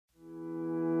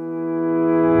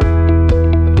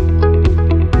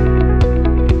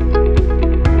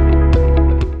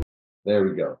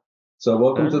So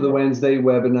welcome to the Alright. Wednesday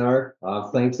webinar.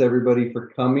 Thanks everybody for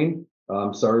coming.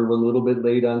 Sorry we're a little bit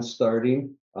late on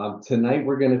starting. Tonight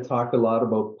we're going to talk a lot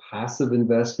about passive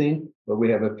investing, but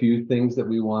we have a few things that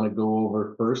we want to go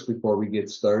over first before we get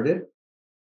started.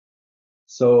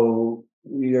 So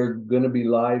we are going to be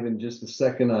live in just a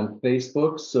second on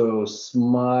Facebook. So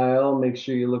smile, make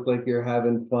sure you look like you're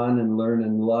having fun and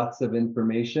learning lots of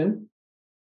information.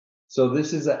 So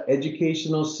this is an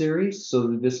educational series. So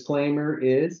the disclaimer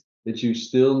is that you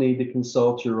still need to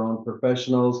consult your own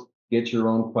professionals, get your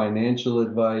own financial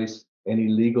advice, any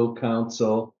legal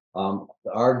counsel.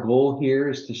 Our goal here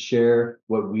is to share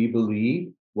what we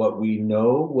believe, what we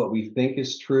know, what we think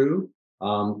is true,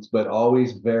 but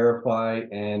always verify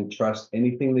and trust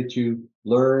anything that you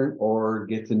learn or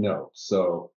get to know.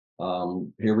 So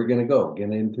here we're going to go,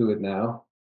 get into it now.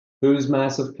 Who's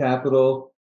Massive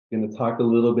Capital? Going to talk a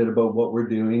little bit about what we're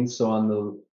doing. So on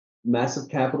the Massive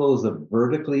Capital is a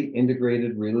vertically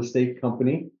integrated real estate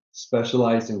company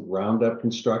specialized in ground up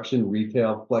construction,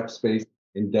 retail, flex space,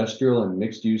 industrial, and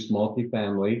mixed use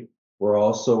multifamily. We're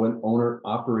also an owner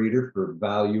operator for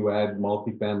value add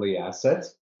multifamily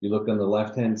assets. You look on the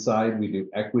left hand side, we do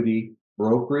equity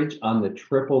brokerage on the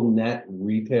triple net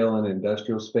retail and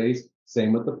industrial space.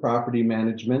 Same with the property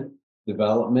management,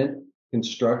 development,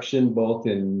 construction, both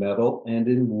in metal and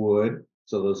in wood.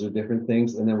 So those are different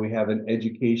things. And then we have an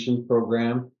education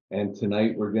program. And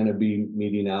tonight we're going to be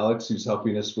meeting Alex, who's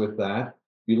helping us with that.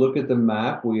 If you look at the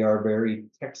map, we are very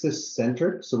Texas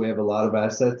centric. So we have a lot of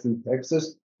assets in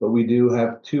Texas, but we do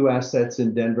have 2 assets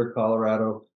in Denver,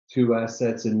 Colorado, 2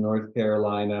 assets in North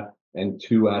Carolina, and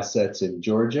 2 assets in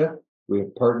Georgia. We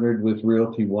have partnered with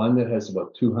Realty One that has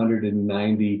about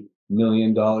 $290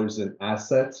 million in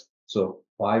assets. So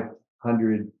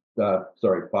 500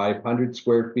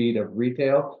 square feet of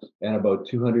retail and about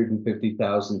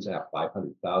 250,000,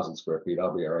 500,000 square feet.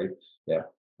 I'll be all right. Yeah.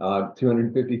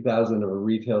 250,000 of a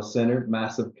retail center.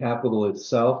 Massive Capital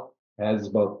itself has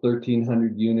about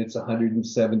 1,300 units,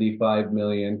 175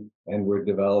 million, and we're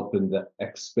developing the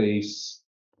X space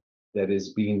that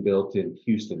is being built in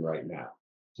Houston right now.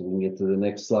 So we can get to the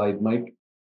next slide, Mike.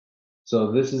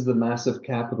 So this is the Massive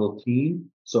Capital team.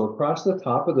 So across the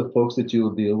top of the folks that you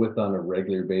will deal with on a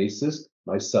regular basis,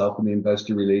 myself and the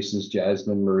investor relations,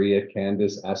 Jasmine, Maria,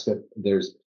 Candace, Ascot,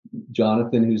 there's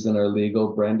Jonathan, who's in our legal,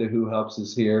 Brenda, who helps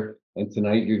us here. And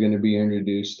tonight you're going to be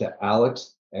introduced to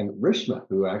Alex and Rishma,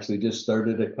 who actually just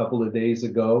started a couple of days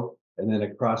ago. And then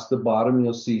across the bottom,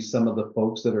 you'll see some of the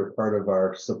folks that are part of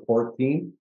our support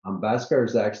team. Bhaskar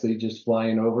is actually just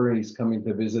flying over. He's coming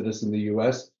to visit us in the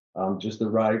US. Just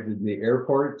arrived in the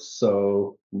airport.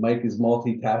 So Mike is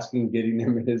multitasking, getting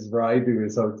him his ride to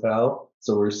his hotel.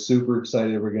 So we're super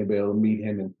excited. We're going to be able to meet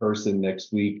him in person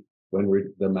next week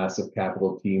when the Massive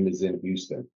Capital team is in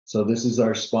Houston. So this is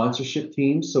our sponsorship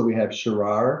team. So we have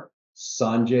Sharar,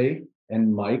 Sanjay,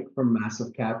 and Mike from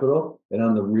Massive Capital. And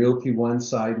on the Realty One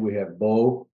side, we have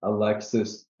Bo,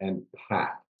 Alexis, and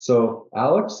Pat. So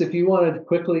Alex, if you want to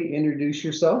quickly introduce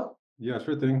yourself. Yeah,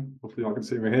 sure thing. Hopefully y'all can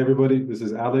see me. Hey, everybody, this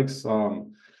is Alex.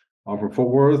 I'm from Fort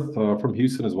Worth, from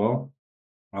Houston as well.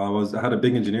 I had a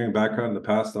big engineering background in the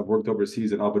past. I've worked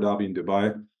overseas in Abu Dhabi and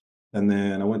Dubai. And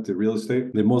then I went to real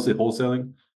estate, did mostly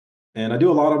wholesaling. And I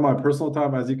do a lot of my personal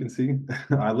time, as you can see.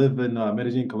 I live in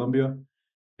Medellin, Colombia.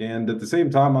 And at the same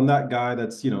time, I'm that guy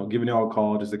that's, giving y'all a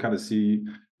call just to kind of see,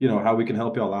 how we can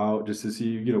help y'all out, just to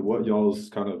see, what y'all's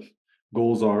kind of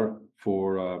goals are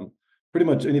for pretty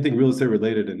much anything real estate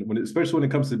related. And especially when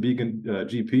it comes to being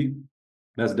GP,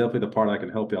 that's definitely the part I can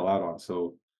help y'all out on.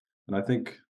 So, and I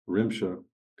think Rimsha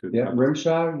could. Yeah,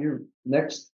 Rimsha, you're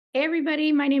next. Hey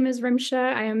everybody, my name is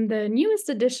Rimsha. I am the newest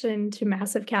addition to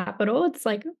Massive Capital. It's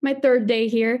like my 3rd day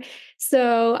here.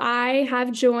 So I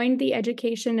have joined the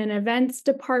education and events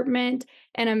department,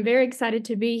 and I'm very excited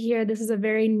to be here. This is a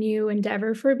very new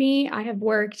endeavor for me. I have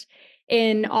worked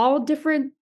in all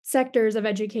different sectors of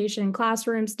education,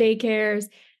 classrooms, daycares.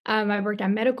 I've worked at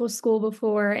medical school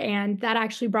before, and that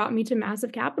actually brought me to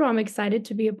Massive Capital. I'm excited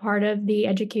to be a part of the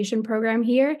education program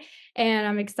here, and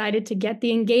I'm excited to get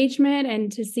the engagement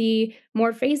and to see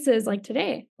more faces like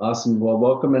today. Awesome. Well,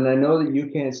 welcome. And I know that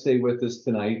you can't stay with us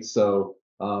tonight, so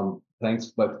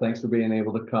thanks for being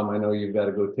able to come. I know you've got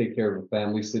to go take care of a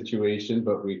family situation,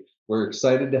 but we're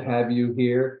excited to have you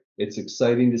here. It's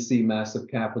exciting to see Massive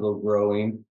Capital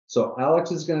growing. So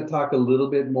Alex is going to talk a little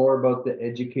bit more about the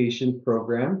education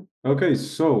program. Okay,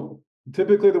 so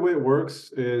typically the way it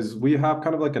works is we have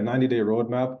kind of like a 90-day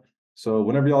roadmap. So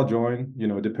whenever y'all join,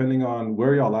 depending on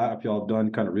where y'all at, if y'all have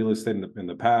done kind of real estate in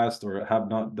the past or have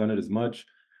not done it as much,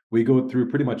 we go through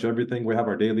pretty much everything. We have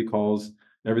our daily calls,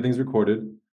 everything's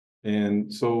recorded.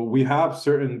 And so we have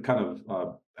certain kind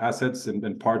of assets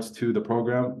and parts to the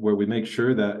program where we make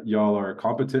sure that y'all are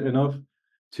competent enough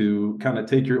to kind of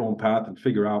take your own path and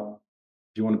figure out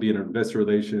if you want to be in investor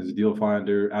relations, deal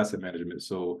finder, asset management.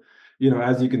 So,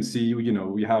 as you can see,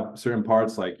 we have certain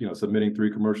parts like, submitting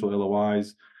 3 commercial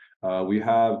LOIs. We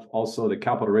have also the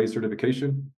capital raise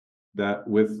certification that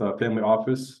with family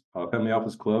office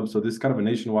club. So this is kind of a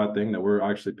nationwide thing that we're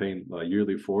actually paying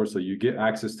yearly for. So you get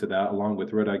access to that along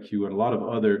with Red IQ and a lot of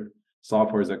other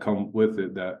softwares that come with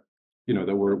it that,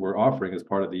 that we're offering as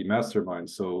part of the mastermind.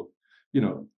 So,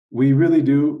 we really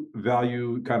do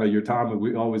value kind of your time, and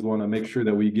we always want to make sure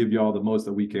that we give you all the most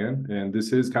that we can. And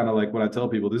this is kind of like what I tell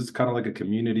people, this is kind of like a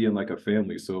community and like a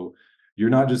family. So you're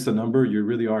not just a number, you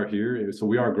really are here. So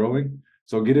we are growing.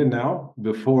 So get in now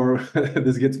before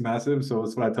this gets massive. So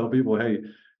that's what I tell people, hey,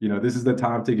 this is the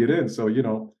time to get in. So,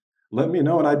 let me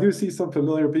know. And I do see some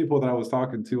familiar people that I was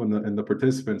talking to in the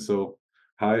participants. So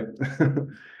hi.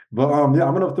 But yeah,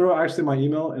 I'm gonna throw actually my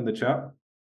email in the chat.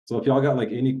 So if y'all got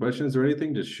like any questions or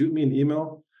anything, just shoot me an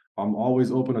email. I'm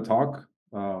always open to talk.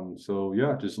 So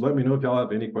yeah, just let me know if y'all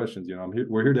have any questions. I'm here.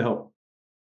 We're here to help.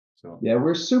 So Yeah,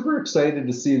 we're super excited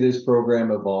to see this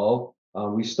program evolve.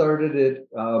 We started it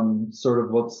sort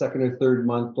of about second or third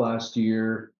month last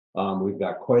year. We've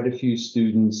got quite a few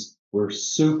students. We're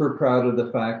super proud of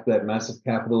the fact that Massive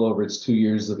Capital, over its 2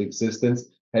 years of existence,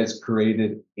 has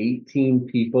created 18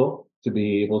 people to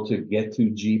be able to get to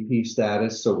GP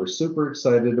status. So we're super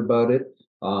excited about it.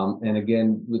 And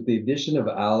again, with the addition of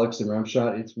Alex and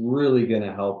Remshot, it's really going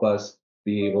to help us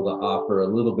be able to offer a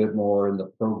little bit more in the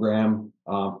program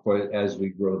as we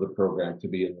grow the program to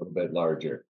be a little bit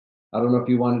larger. I don't know if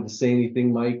you wanted to say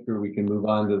anything, Mike, or we can move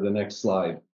on to the next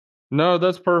slide. No,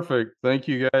 that's perfect. Thank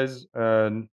you guys.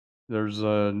 There's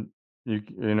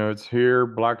it's here,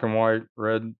 black and white,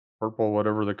 red, purple,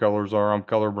 whatever the colors are. I'm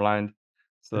colorblind,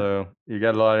 so you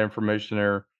got a lot of information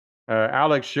there.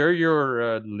 Alex, share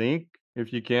your link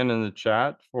if you can in the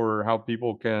chat for how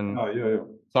people can oh yeah, yeah.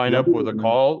 sign Yeah, up with a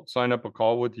call, sign up a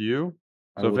call with you.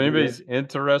 I So if will do that anybody's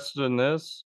interested in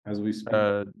this, as we speak.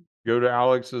 go to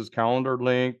Alex's calendar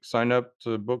link, sign up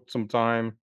to book some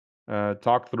time,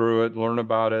 talk through it, learn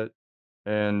about it,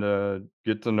 and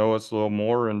get to know us a little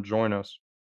more and join us.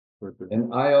 Perfect.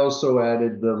 And I also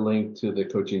added the link to the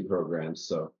coaching program.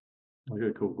 So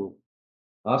Okay, cool.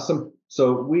 awesome.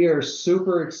 So we are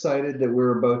super excited that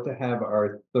we're about to have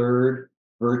our third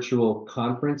virtual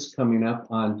conference coming up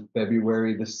on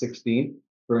February the 16th.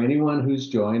 For anyone who's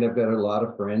joined, I've got a lot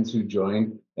of friends who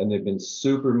joined and they've been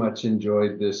super much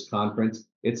enjoyed this conference.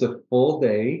 It's a full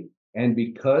day. And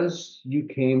because you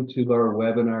came to our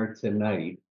webinar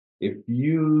tonight, if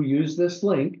you use this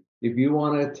link, if you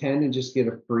want to attend and just get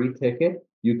a free ticket,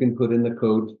 you can put in the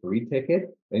code free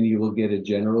ticket and you will get a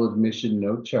general admission,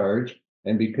 no charge.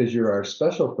 And because you're our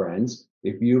special friends,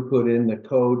 if you put in the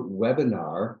code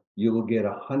webinar, you will get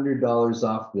 $100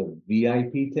 off the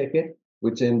VIP ticket,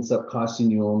 which ends up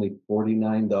costing you only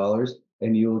 $49.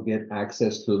 And you will get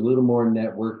access to a little more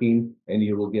networking and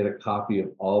you will get a copy of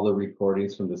all the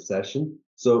recordings from the session.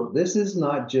 So this is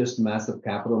not just Massive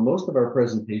Capital. Most of our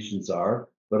presentations are,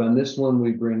 but on this one,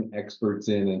 we bring experts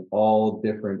in all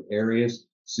different areas.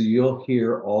 So you'll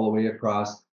hear all the way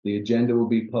across. The agenda will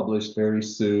be published very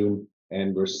soon.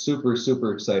 And we're super,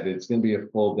 super excited. It's going to be a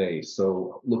full day.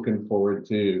 So looking forward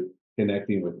to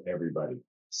connecting with everybody.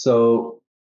 So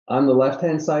on the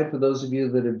left-hand side, for those of you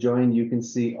that have joined, you can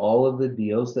see all of the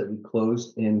deals that we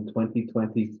closed in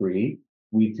 2023.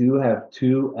 We do have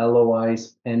 2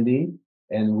 LOIs pending,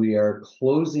 and we are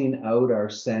closing out our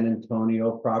San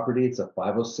Antonio property. It's a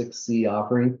 506C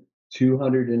offering,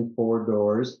 204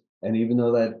 doors. And even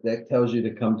though that tells you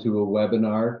to come to a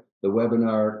webinar, the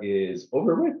webinar is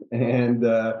over with, and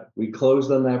we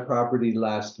closed on that property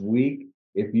last week.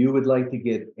 If you would like to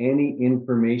get any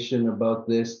information about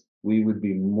this, we would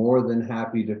be more than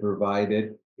happy to provide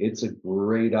it. It's a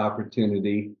great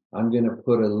opportunity. I'm going to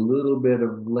put a little bit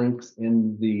of links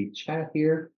in the chat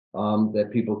here that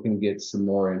people can get some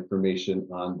more information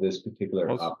on this particular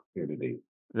opportunity.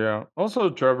 Yeah. Also,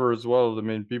 Trevor, as well. I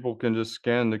mean, people can just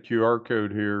scan the QR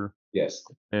code here. Yes.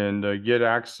 And get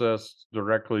access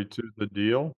directly to the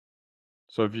deal.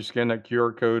 So if you scan that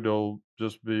QR code, it'll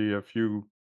just be a few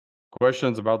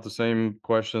questions about the same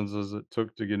questions as it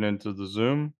took to get into the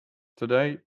Zoom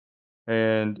today.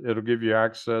 And it'll give you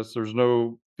access. There's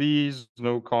no fees,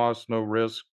 no cost, no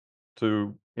risk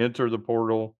to enter the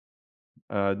portal.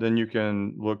 Then you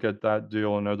can look at that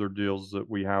deal and other deals that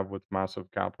we have with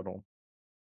Massive Capital.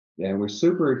 Yeah, we're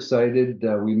super excited.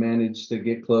 We managed to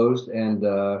get closed, and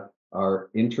our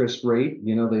interest rate.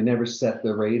 You know, they never set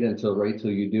the rate until right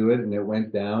till you do it, and it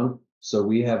went down. So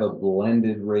we have a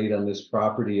blended rate on this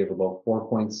property of about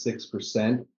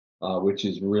 4.6%, which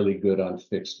is really good on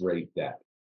fixed rate debt.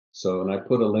 So, and I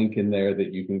put a link in there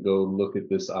that you can go look at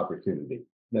this opportunity.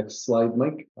 Next slide,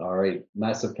 Mike. All right,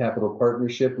 massive capital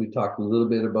partnership. We talked a little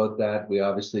bit about that. We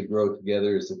obviously grow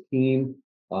together as a team.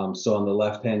 So on the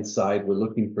left-hand side, we're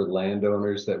looking for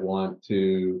landowners that want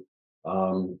to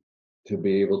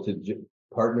be able to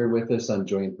partner with us on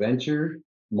joint venture.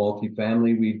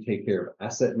 Multifamily, we take care of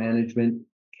asset management,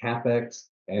 CapEx,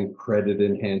 and credit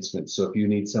enhancement. So if you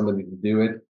need somebody to do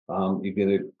it, you get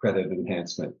a credit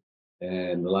enhancement.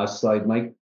 And the last slide,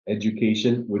 Mike,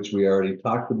 education, which we already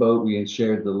talked about. We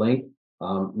shared the link.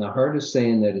 Now, Hart is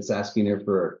saying that it's asking her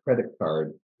for a credit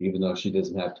card, even though she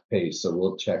doesn't have to pay. So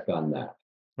we'll check on that.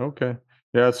 Okay.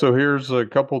 Yeah, so here's a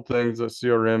couple things at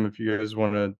CRM if you guys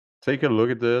want to take a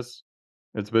look at this.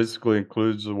 It basically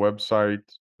includes the website,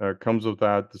 comes with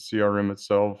that, the CRM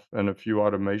itself, and a few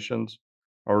automations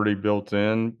already built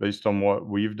in based on what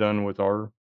we've done with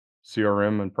our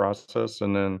CRM and process.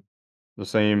 And then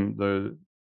the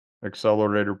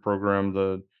accelerator program,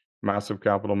 the Massive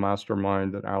Capital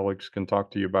Mastermind that Alex can talk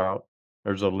to you about.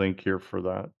 There's a link here for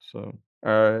that. So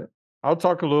I'll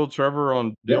talk a little, Trevor,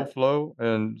 on deal flow,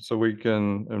 and so we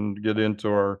can get into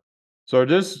our. So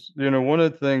just one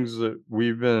of the things that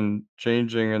we've been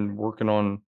changing and working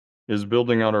on is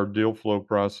building out our deal flow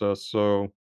process.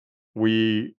 So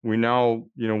we now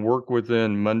work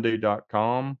within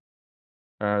Monday.com.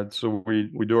 So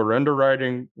we do our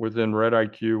underwriting within Red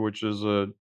IQ, which is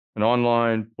an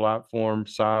online platform,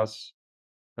 SaaS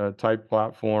type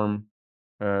platform.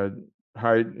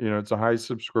 It's a high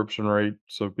subscription rate,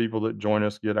 so people that join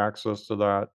us get access to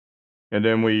that. And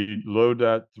then we load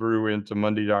that through into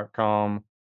Monday.com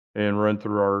and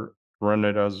run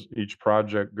it as each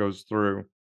project goes through.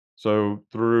 So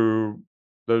through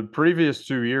the previous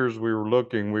 2 years, we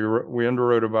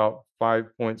underwrote about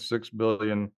 $5.6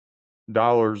 billion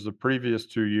the previous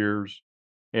 2 years.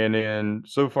 And then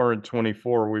so far in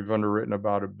 24, we've underwritten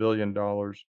about $1 billion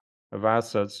of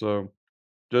assets. So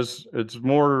it's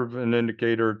more of an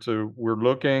indicator to we're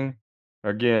looking.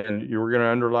 Again, you're going to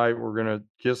underwrite, we're going to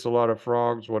kiss a lot of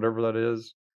frogs, whatever that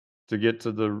is, to get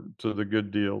to the good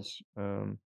deals.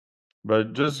 But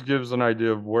it just gives an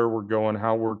idea of where we're going,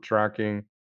 how we're tracking,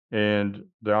 and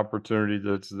the opportunity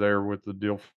that's there with the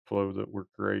deal flow that we're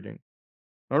creating.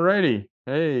 Alrighty.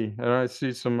 Hey,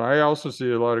 and I also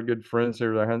see a lot of good friends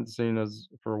here that I hadn't seen us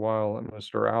for a while. And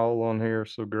Mr. Owl on here,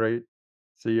 so great.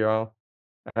 See y'all.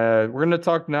 We're going to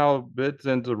talk now a bit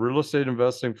into real estate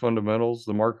investing fundamentals,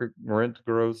 the market rent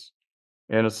growth,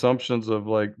 and assumptions of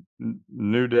like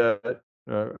new debt,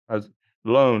 as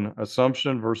loan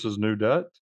assumption versus new debt,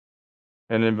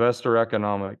 and investor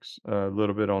economics, a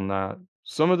little bit on that.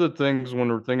 Some of the things when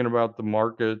we're thinking about the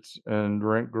markets and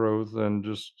rent growth and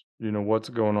just, what's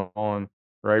going on,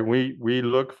 right? We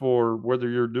look for whether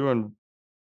you're doing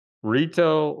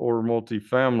retail or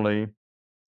multifamily,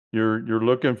 you're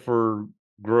looking for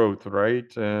growth,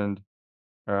 right? And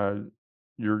uh,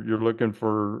 you're looking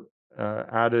for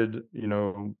added,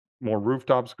 more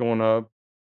rooftops going up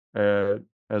uh,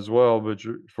 as well. But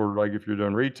for like if you're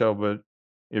doing retail, but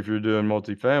if you're doing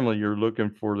multifamily, you're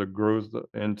looking for the growth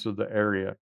into the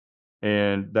area,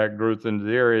 and that growth into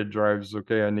the area drives.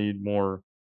 Okay, I need more.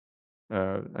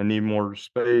 I need more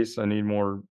space. I need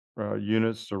more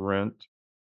units to rent,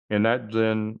 and that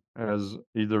then as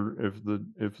either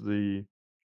if the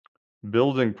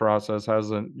building process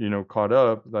hasn't caught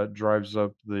up, that drives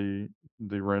up the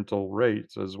rental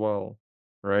rates as well,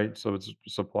 right? So it's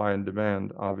supply and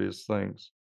demand, obvious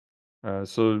things.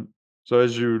 So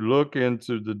as you look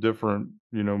into the different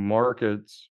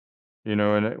markets, and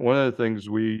one of the things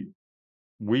we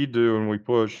do and we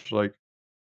push, like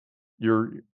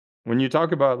your when you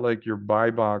talk about like your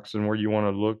buy box and where you want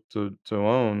to look to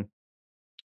own,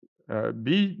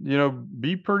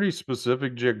 be pretty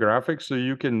specific geographic so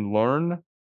you can learn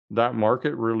that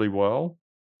market really well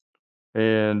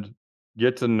and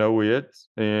get to know it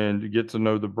and get to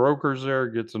know the brokers there,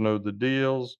 get to know the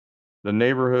deals, the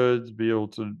neighborhoods, be able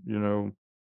to,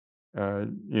 uh,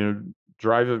 you know,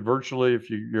 drive it virtually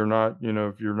if you're not,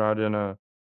 if you're not in a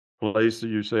place that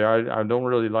you say, I don't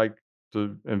really like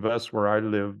to invest where I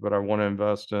live, but I want to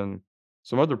invest in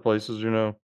some other places,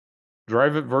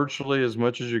 drive it virtually as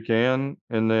much as you can,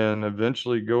 and then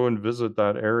eventually go and visit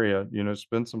that area,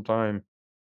 spend some time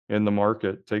in the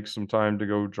market, take some time to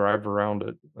go drive around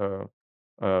it,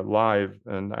 live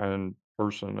and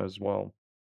person as well.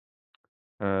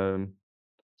 Um,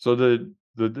 so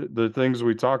the things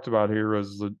we talked about here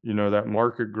is that that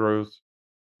market growth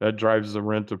that drives the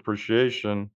rent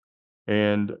appreciation.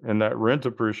 And that rent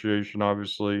appreciation,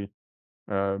 obviously,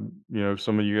 some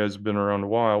of you guys have been around a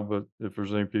while, but if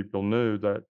there's any people new,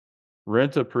 that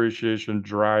rent appreciation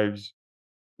drives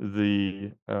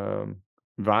the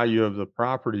value of the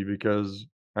property, because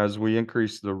as we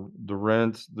increase the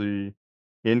rent, the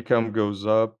income goes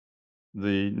up,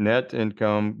 the net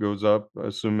income goes up,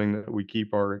 assuming that we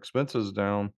keep our expenses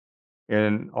down,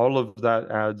 and all of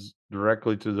that adds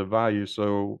directly to the value.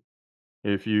 So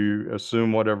if you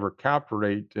assume whatever cap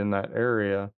rate in that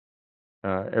area,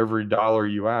 every dollar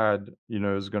you add,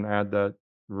 is going to add that,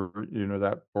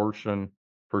 that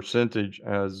percentage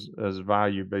as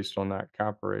value based on that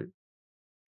cap rate.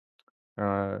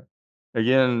 Uh,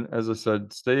 Again, as I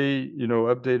said, stay,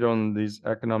 updated on these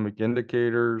economic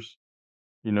indicators.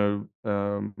 You know,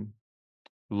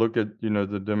 look at the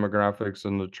demographics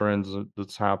and the trends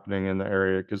that's happening in the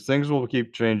area, because things will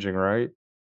keep changing, right?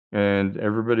 And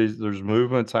there's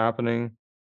movements happening,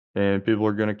 and people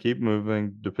are going to keep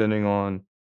moving depending on,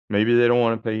 maybe they don't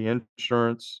want to pay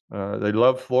insurance. They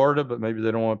love Florida, but maybe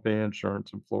they don't want to pay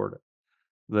insurance in Florida.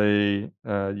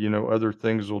 Other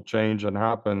things will change and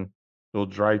happen. They'll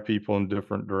drive people in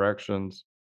different directions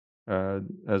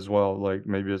as well. Like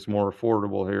maybe it's more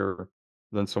affordable here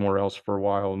than somewhere else for a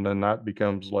while, and then that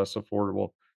becomes less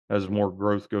affordable as more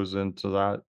growth goes into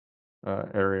that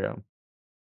area.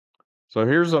 So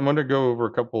I'm going to go over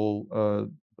a couple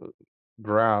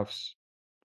graphs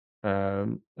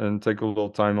and take a little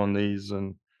time on these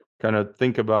and kind of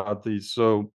think about these.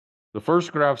 So the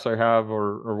first graphs I have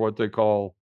are what they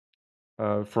call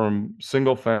from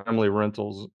single family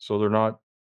rentals. So they're not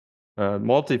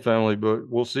multifamily, but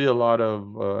we'll see a lot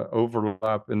of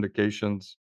overlap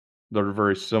indications that are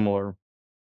very similar.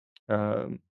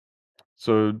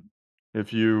 So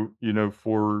if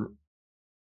for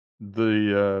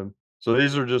so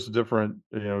these are just different,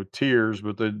 tiers,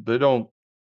 but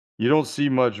you don't see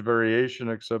much variation,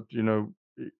 except, in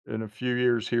a few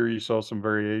years here, you saw some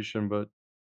variation, but,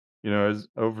 as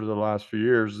over the last few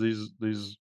years,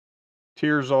 these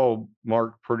tiers all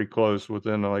mark pretty close,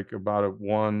 within like about a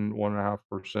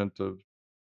 1.5%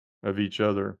 of each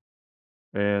other.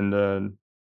 And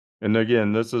and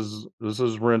again, this is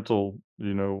rental,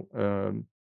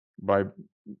 by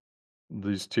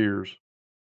these tiers.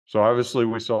 So obviously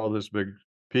we saw this big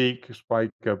peak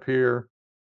spike up here,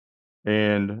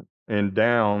 and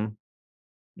down,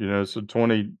 so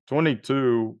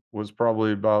 2022 was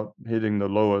probably about hitting the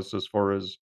lowest as far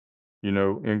as,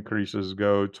 increases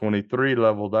go. 23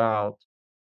 leveled out,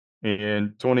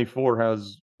 and 24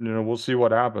 has, we'll see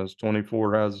what happens.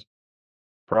 24 has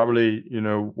probably,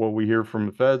 what we hear from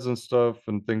the feds and stuff,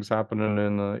 and things happening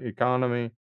in the economy.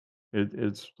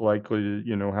 It's likely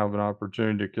to, have an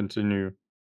opportunity to continue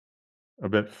a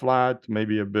bit flat,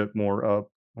 maybe a bit more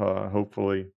up,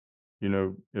 hopefully,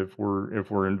 if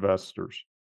we're investors.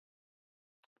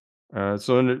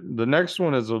 So the next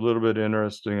one is a little bit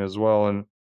interesting as well. And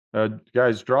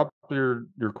guys, drop your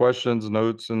questions,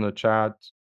 notes in the chat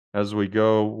as we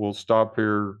go. We'll stop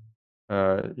here,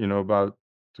 about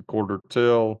the quarter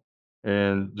till,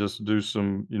 and just do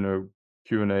some,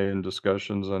 Q&A and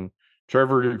discussions. And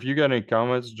Trevor, if you got any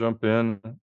comments, jump in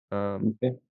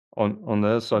Okay. on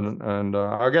this. And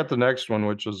I got the next one,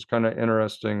 which is kind of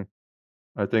interesting,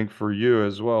 I think, for you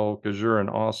as well, because you're in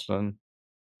Austin.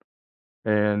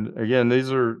 And again,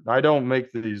 I don't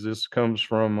make these. This comes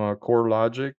from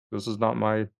CoreLogic. This is not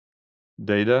my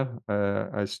data.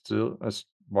 I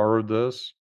borrowed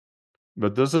this,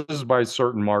 but this is by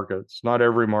certain markets. Not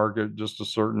every market, just a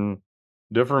certain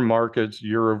different markets,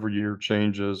 year over year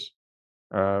changes.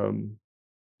 And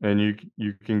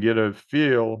you can get a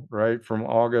feel, right, from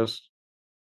August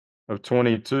of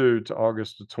 22 to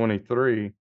August of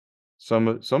 23.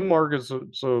 Some markets,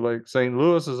 so like St.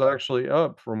 Louis is actually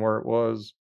up from where it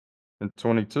was in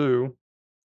 22.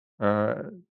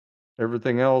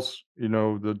 Everything else,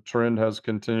 the trend has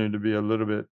continued to be a little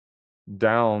bit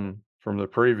down from the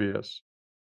previous.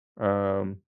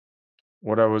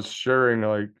 What I was sharing,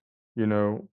 like, you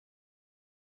know,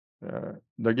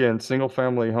 again, single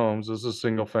family homes, this is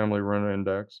single family rent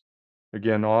index.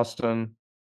 Again, Austin,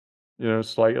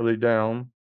 slightly down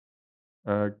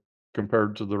uh,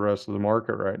 compared to the rest of the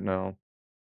market right now.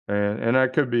 And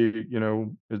that could be,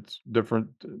 it's different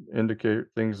indicate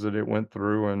things that it went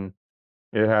through, and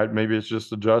maybe it's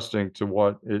just adjusting to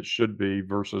what it should be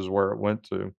versus where it went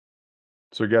to.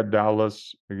 So you got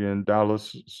Dallas. Again,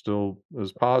 Dallas still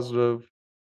is positive,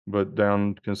 but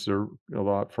down consider a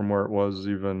lot from where it was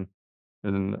even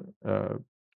in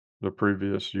the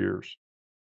previous years.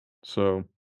 So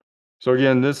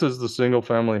again, this is the single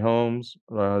family homes.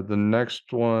 The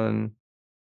next one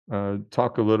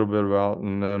talk a little bit about,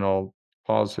 and then I'll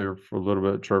pause here for a little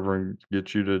bit, Trevor, and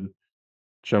get you to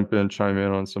chime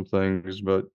in on some things.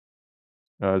 But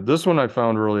this one I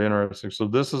found really interesting. So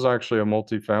this is actually a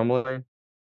multifamily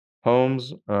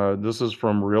homes. This is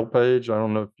from RealPage. I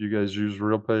don't know if you guys use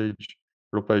RealPage.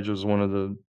 RealPage is one of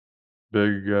the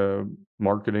big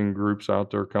marketing groups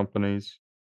out there, companies,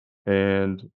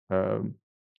 and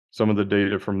some of the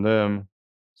data from them.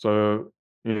 So,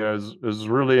 it's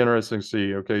really interesting to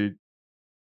see, okay,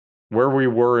 where we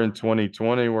were in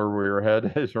 2020, where we were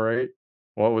headed, right?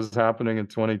 What was happening in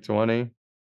 2020,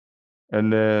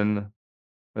 and then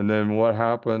what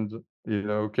happened,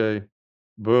 okay,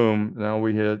 boom, now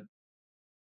we hit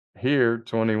here,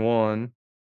 21,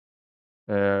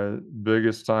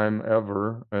 biggest time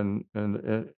ever, and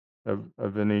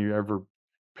of any ever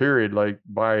period, like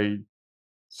by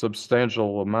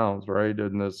substantial amounts, right?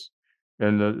 In this,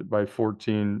 and by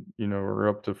 14, or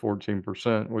up to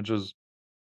 14%, which is,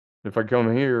 if I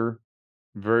come here,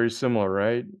 very similar,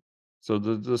 right? So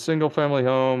the single family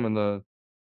home and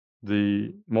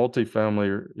the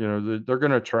multifamily, they're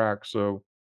going to track. So,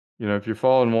 if you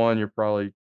fall in one, you're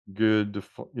probably good to,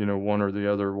 one or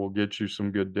the other will get you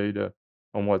some good data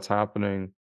on what's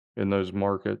happening in those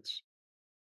markets.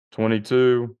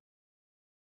 22,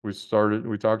 we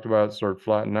talked about it, started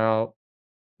flattening out.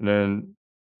 And then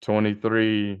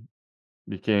 23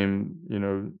 became,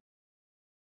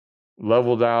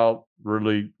 leveled out,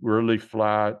 really, really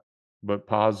flat, but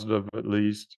positive at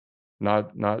least,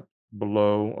 not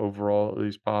below overall, at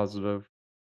least positive.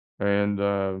 And,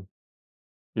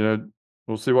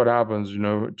 we'll see what happens,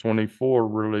 24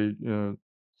 really,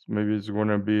 maybe it's going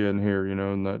to be in here,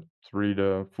 in that 3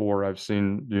 to 4. I've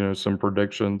seen, some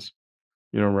predictions,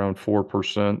 around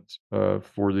 4%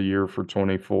 for the year for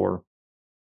 24.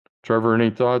 Trevor, any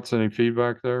thoughts, any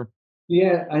feedback there?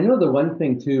 Yeah, I know the one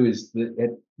thing too is that at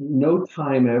no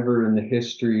time ever in the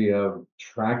history of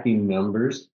tracking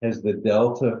numbers has the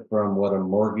delta from what a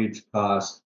mortgage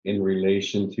costs in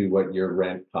relation to what your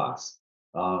rent costs.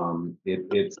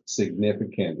 It's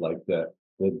significant. Like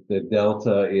the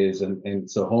delta is, and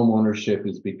so home ownership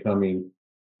is becoming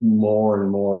more and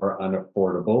more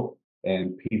unaffordable,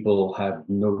 and people have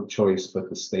no choice but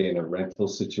to stay in a rental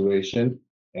situation.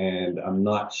 And I'm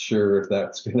not sure if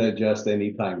that's going to adjust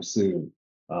anytime soon.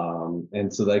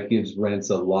 And so that gives rents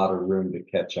a lot of room to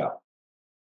catch up.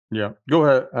 Yeah, go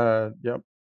ahead. Yep.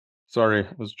 Sorry,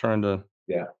 I was trying to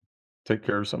Yeah, take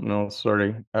care of something else.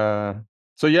 Sorry.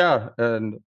 So yeah,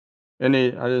 and I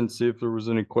didn't see if there was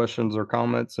any questions or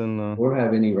comments in the. we don't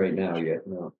have any right now yet.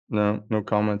 No. No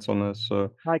comments on this.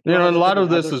 So, Hi, can I and a look at lot the of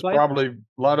this other is slide? probably,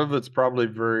 a lot of it's probably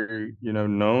very,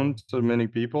 known to many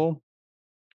people.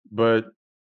 But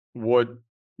what,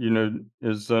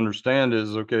 is to understand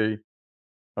is, okay,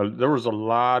 there was a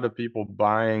lot of people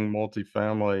buying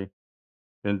multifamily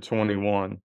in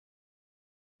 21.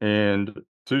 And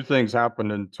two things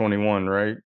happened in 21,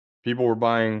 right? People were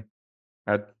buying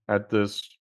at this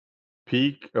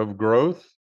peak of growth,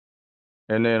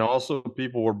 and then also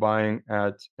people were buying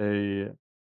at a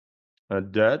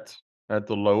debt at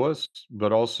the lowest,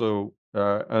 but also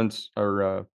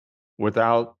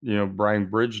without, buying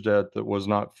bridge debt that was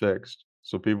not fixed.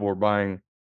 So people were buying,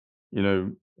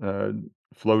 you know,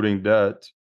 floating debt.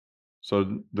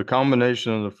 So the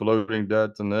combination of the floating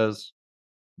debt and this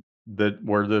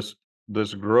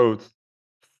growth,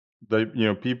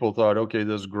 people thought, okay,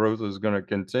 this growth is going to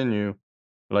continue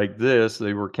like this.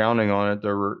 They were counting on it.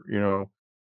 There were,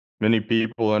 many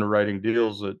people underwriting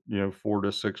deals at, 4 to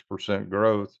 6%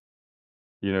 growth,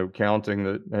 counting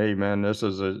that, hey man, this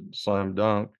is a slam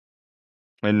dunk.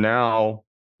 And now,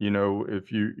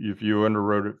 if you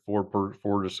underwrote it 4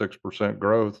 to 6%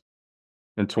 growth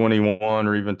in 21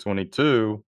 or even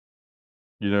 22,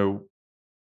 you know,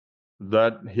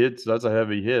 that's a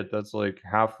heavy hit. That's like a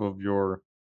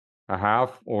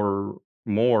half or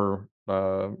more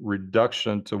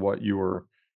reduction to what you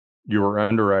were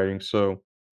underwriting. So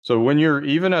when you're,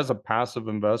 even as a passive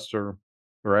investor,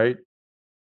 right?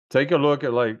 Take a look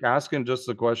at, like, asking just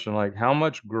the question, like, how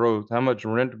much growth, how much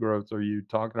rent growth are you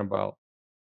talking about?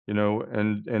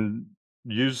 And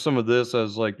use some of this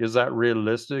as, like, is that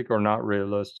realistic or not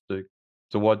realistic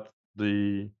to what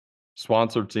the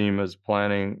sponsor team is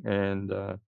planning and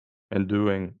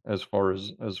doing as far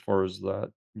as that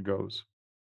goes.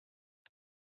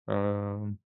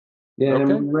 Um, Yeah,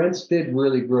 okay. and rents did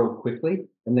really grow quickly,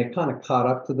 and they kind of caught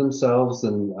up to themselves,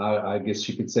 and I guess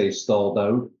you could say stalled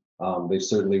out. They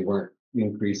certainly weren't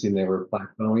increasing; they were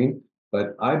plateauing.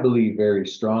 But I believe very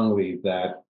strongly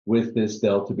that with this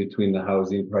delta between the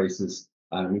housing prices,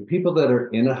 I mean, people that are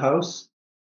in a house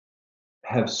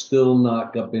have still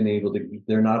not been able to,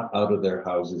 they're not out of their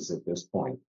houses at this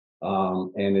point.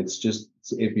 And it's just,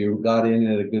 if you got in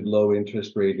at a good low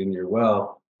interest rate and you're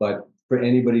well, but for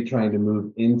anybody trying to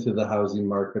move into the housing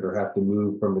market or have to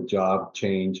move from a job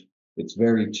change, it's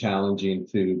very challenging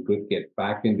to get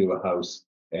back into a house,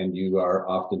 and you are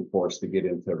often forced to get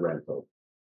into rental.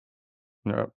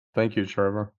 Yeah. Thank you,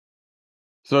 Trevor.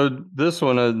 So this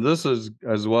one, this is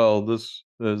as well. This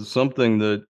is something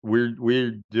that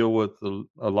we deal with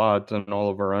a lot in all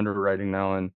of our underwriting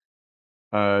now, and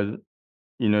uh,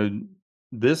 you know,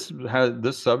 this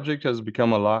subject has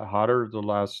become a lot hotter the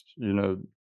last year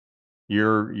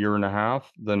and a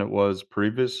half than it was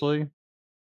previously,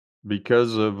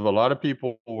 because of a lot of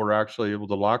people were actually able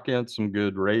to lock in some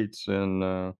good rates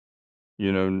in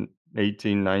you know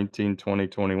 18, 19, 20,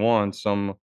 21.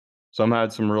 Some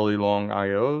had some really long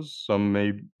IOs, some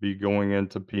may be going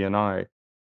into P&I.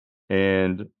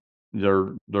 And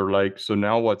they're like, so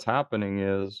now what's happening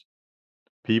is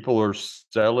people are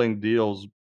selling deals.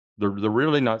 They're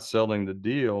really not selling the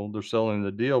deal. They're selling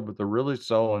the deal, but they're really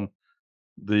selling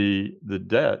the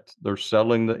debt. They're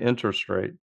selling the interest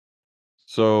rate.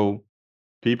 So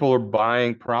people are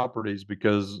buying properties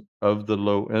because of the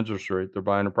low interest rate. They're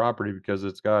buying a property because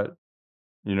it's got,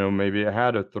 maybe it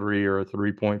had a 3 or a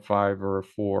 3.5 or a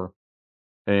 4.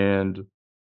 And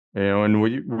and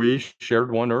we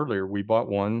shared one earlier. We bought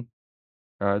one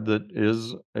that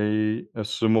is a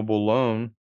assumable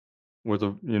loan with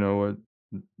a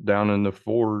down in the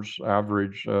fours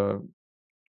average, or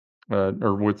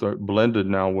with a blended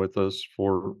now with us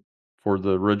for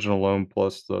the original loan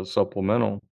plus the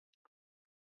supplemental.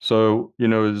 So,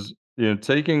 is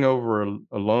taking over a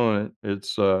loan, it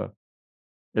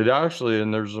actually,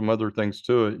 and there's some other things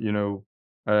to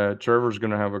it, Trevor's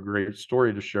going to have a great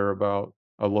story to share about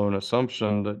a loan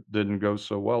assumption that didn't go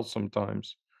so well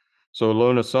sometimes. So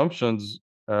loan assumptions,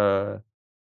 it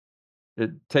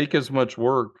take as much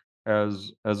work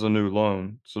as a new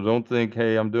loan. So don't think,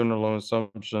 hey, I'm doing a loan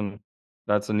assumption.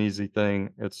 That's an easy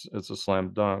thing. It's a slam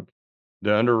dunk.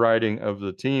 The underwriting of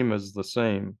the team is the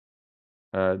same.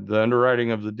 The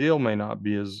underwriting of the deal may not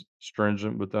be as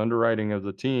stringent, but the underwriting of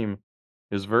the team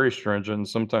is very stringent, and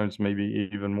sometimes maybe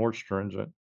even more stringent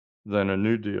than a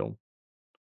new deal.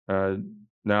 Uh,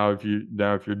 now if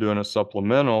you're doing a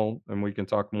supplemental, and we can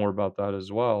talk more about that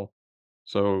as well.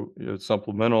 So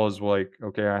supplemental is like,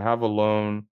 okay, I have a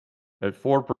loan at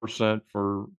 4%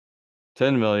 for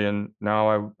 10 million.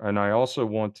 I also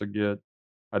want to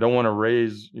I don't want to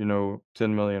raise, 10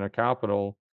 million of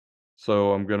capital.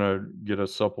 So I'm going to get a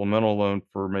supplemental loan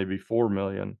for maybe 4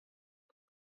 million.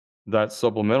 That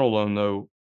supplemental loan, though,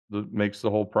 that makes the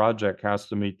whole project has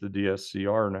to meet the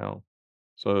DSCR now.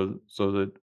 So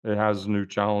that it has new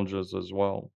challenges as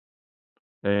well.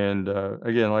 And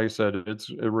again, like I said, it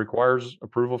requires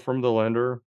approval from the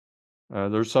lender.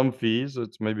 There's some fees,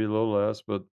 it's maybe a little less,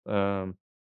 but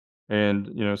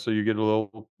and so you get a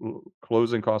little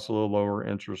closing costs a little lower,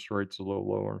 interest rates a little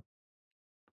lower.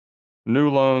 New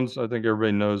loans, I think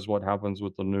everybody knows what happens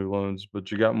with the new loans,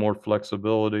 but you got more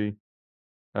flexibility.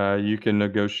 You can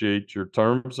negotiate your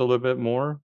terms a little bit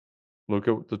more. Look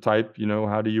at the type,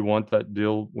 how do you want that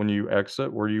deal when you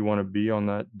exit? Where do you want to be on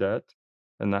that debt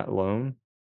and that loan?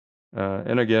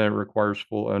 And again, it requires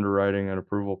full underwriting and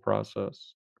approval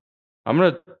process. I'm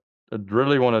gonna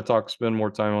really want to spend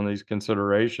more time on these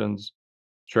considerations.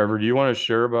 Trevor, do you want to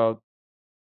share about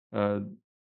uh,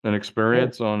 an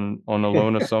experience on a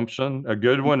loan assumption, a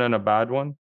good one and a bad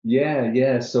one?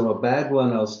 Yeah. So a bad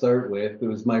one I'll start with. It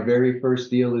was my very first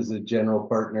deal as a general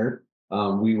partner.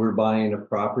 We were buying a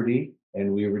property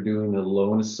and we were doing a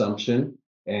loan assumption,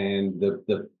 and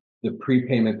the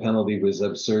prepayment penalty was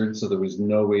absurd, so there was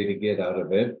no way to get out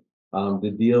of it.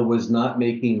 The deal was not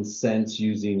making sense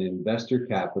using investor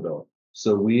capital.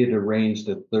 So we had arranged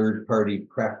a third party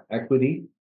pref equity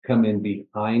come in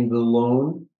behind the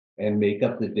loan and make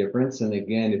up the difference. And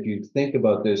again, if you think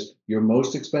about this, your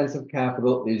most expensive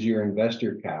capital is your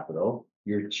investor capital.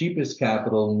 Your cheapest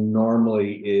capital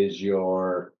normally is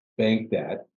your bank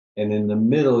debt. And in the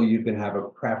middle, you can have a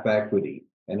pref equity.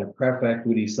 And a pref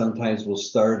equity sometimes will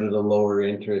start at a lower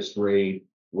interest rate,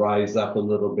 rise up a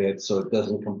little bit so it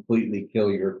doesn't completely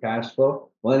kill your cash flow.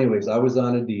 Well, anyways, I was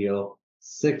on a deal,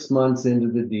 6 months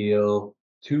into the deal,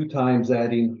 2 times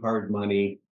adding hard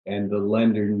money, and the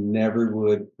lender never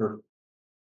would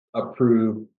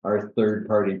approve our third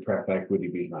party pref equity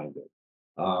behind it.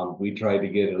 We tried to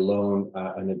get a loan,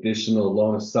 an additional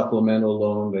loan, a supplemental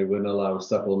loan. They wouldn't allow a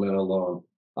supplemental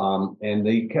loan. And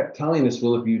they kept telling us,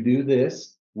 well, if you do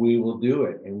this, we will do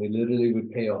it. And we literally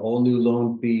would pay a whole new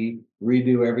loan fee,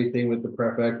 redo everything with the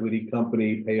pref equity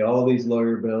company, pay all these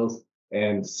lawyer bills.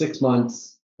 And 6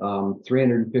 months,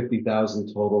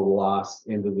 350,000 total lost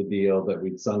into the deal that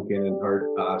we'd sunk in and hard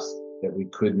costs that we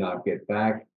could not get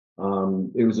back.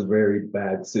 It was a very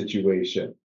bad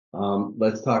situation.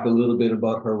 Let's talk a little bit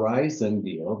about Horizon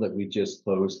deal that we just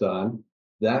closed on.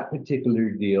 That particular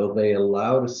deal, they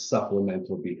allowed a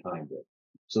supplemental behind it.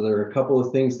 So there are a couple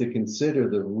of things to consider.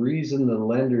 The reason the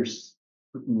lenders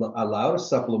allowed a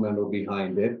supplemental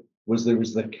behind it was there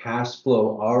was the cash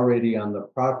flow already on the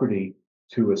property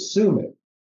to assume it.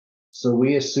 So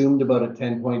we assumed about a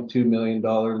 $10.2 million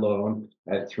loan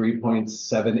at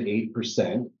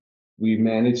 3.78%. We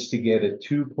managed to get a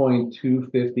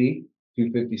 2.250,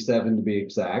 257 to be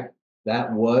exact.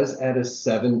 That was at a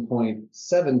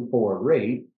 7.74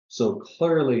 rate. So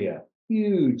clearly a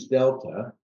huge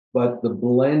delta, but the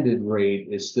blended rate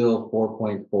is still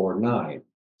 4.49.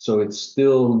 So it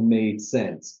still made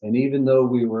sense. And even though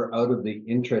we were out of the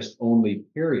interest only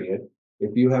period,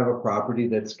 if you have a property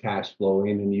that's cash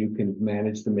flowing and you can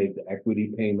manage to make the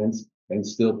equity payments and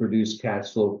still produce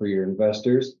cash flow for your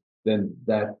investors, then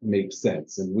that makes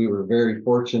sense. And we were very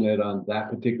fortunate on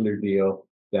that particular deal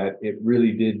that it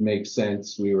really did make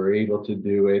sense. We were able to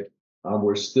do it.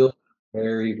 We're still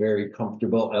very, very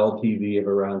comfortable LTV of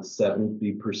around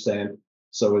 70%.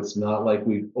 So it's not like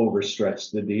we've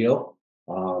overstretched the deal.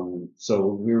 So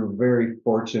we're very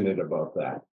fortunate about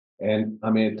that. And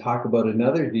I'm going to talk about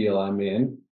another deal I'm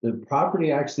in. The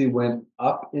property actually went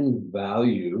up in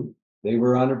value. They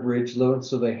were on a bridge loan,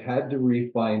 so they had to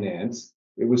refinance.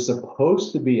 It was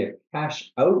supposed to be a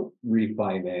cash out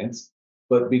refinance,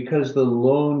 but because the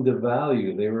loan to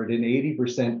value, they were at an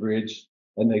 80% bridge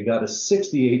and they got a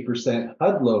 68%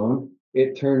 HUD loan,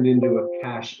 it turned into a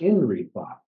cash in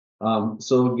refi.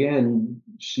 So again,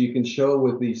 she can show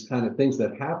with these kind of things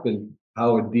that happen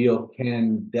how a deal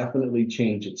can definitely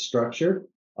change its structure.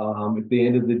 At the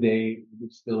end of the day,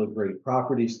 it's still a great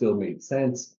property, still made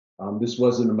sense. This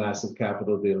wasn't a massive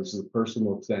capital deal. This is a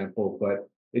personal example, but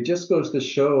it just goes to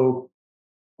show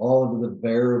all of the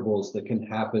variables that can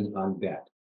happen on debt.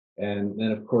 And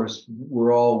then, of course,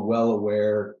 we're all well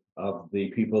aware of the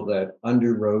people that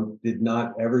underwrote, did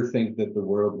not ever think that the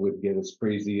world would get as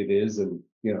crazy it is, and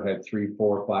had 3,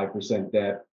 4, 5%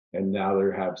 debt, and now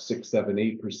they have 6, 7,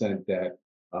 8% debt.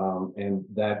 And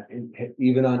that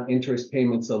even on interest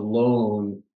payments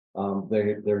alone,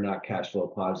 they're not cash flow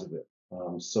positive.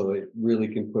 So it really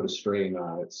can put a strain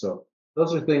on it. So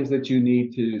those are things that you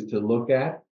need to look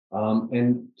at.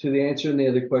 And to the answer in the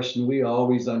other question, we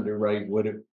always underwrite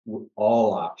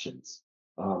all options.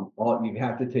 You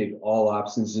have to take all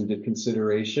options into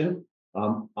consideration.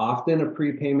 Often a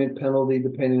prepayment penalty,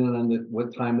 depending on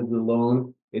what time of the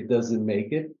loan, it doesn't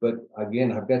make it. But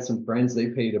again, I've got some friends, they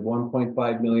paid a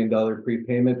 $1.5 million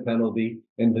prepayment penalty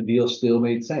and the deal still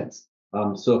made sense.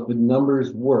 So if the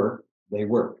numbers work, they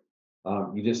work.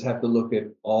 You just have to look at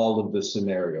all of the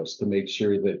scenarios to make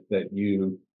sure that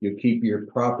you keep your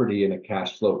property in a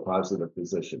cash flow positive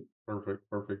position. Perfect,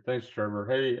 perfect. Thanks, Trevor.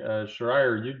 Hey,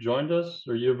 Shariah, you joined us?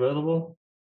 Are you available?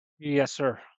 Yes,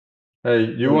 sir. Hey,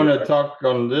 you want to talk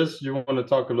on this? You want to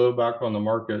talk a little back on the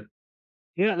market?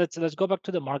 Yeah, let's go back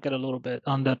to the market a little bit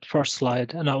on that first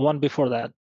slide, and one before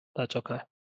that. That's okay.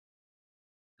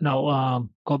 Now,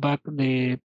 go back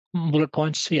the bullet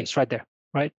points. Yes, right there.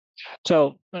 Right.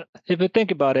 So if you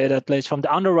think about it, at least from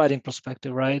the underwriting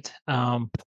perspective, right?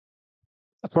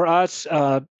 For us,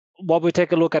 what we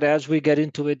take a look at as we get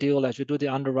into a deal, as we do the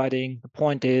underwriting, the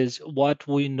point is what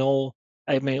we know.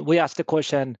 I mean, we ask the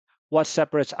question, what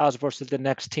separates us versus the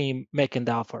next team making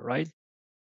the offer, right?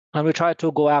 And we try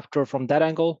to go after from that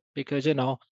angle because,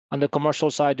 on the commercial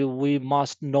side, we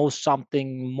must know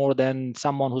something more than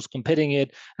someone who's competing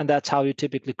it. And that's how you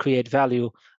typically create value.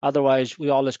 Otherwise, we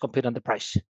always compete on the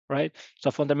price, right?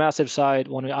 So from the massive side,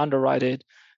 when we underwrite it,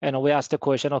 and we ask the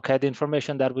question, okay, the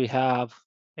information that we have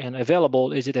and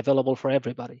available, is it available for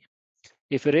everybody?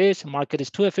 If it is, market is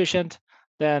too efficient,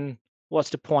 then what's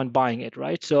the point buying it,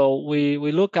 right? So we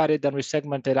look at it and we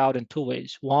segment it out in two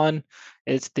ways. One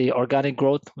is the organic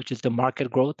growth, which is the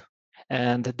market growth.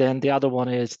 And then the other one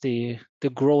is the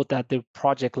growth at the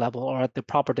project level or at the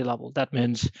property level. That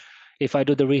means if I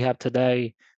do the rehab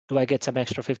today, do I get some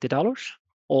extra $50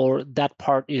 or that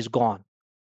part is gone?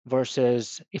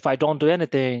 Versus if I don't do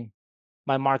anything,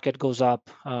 my market goes up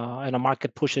and the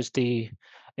market pushes the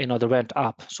rent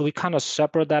up. So we kind of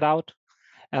separate that out.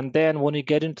 And then when you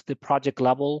get into the project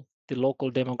level, the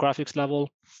local demographics level,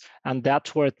 and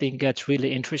that's where things gets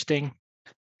really interesting.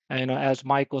 And as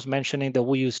Mike was mentioning, that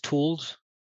we use tools.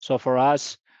 So for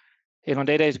us,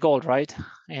 data is gold, right?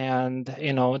 And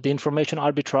the information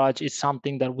arbitrage is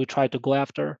something that we try to go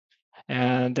after.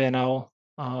 And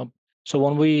So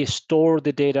when we store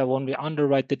the data, when we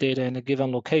underwrite the data in a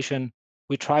given location,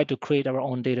 we try to create our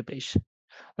own database.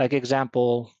 Like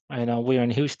example, we're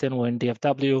in Houston, we're in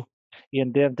DFW.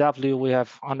 In DFW, we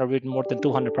have underwritten more than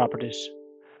 200 properties.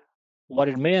 What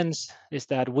it means is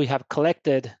that we have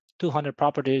collected 200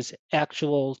 properties,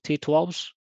 actual T12s,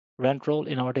 rent roll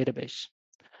in our database.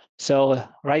 So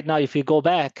right now, if you go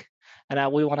back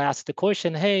and we want to ask the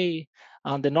question, hey,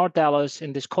 on the North Dallas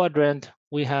in this quadrant,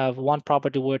 we have one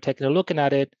property, we're taking a look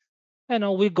at it.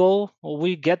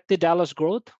 We get the Dallas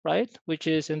growth, right? Which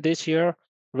is in this year,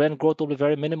 rent growth will be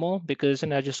very minimal because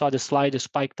I just saw the slide is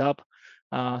spiked up.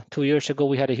 2 years ago,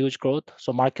 we had a huge growth.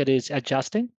 So market is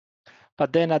adjusting.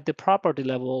 But then at the property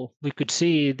level, we could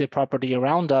see the property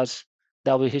around us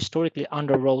that we historically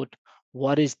underwrote.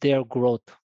 What is their growth?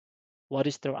 What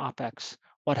is their OpEx?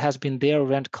 What has been their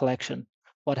rent collection?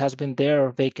 What has been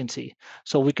their vacancy?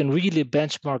 So we can really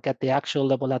benchmark at the actual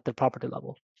level, at the property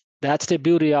level. That's the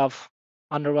beauty of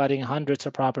underwriting hundreds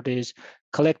of properties,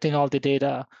 collecting all the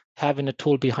data, having a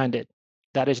tool behind it.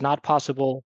 That is not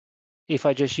possible if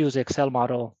I just use Excel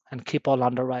model and keep on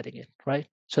underwriting it, right?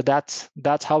 So that's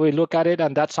how we look at it,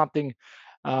 and that's something.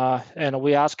 And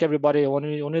we ask everybody when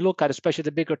we look at, especially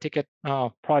the bigger ticket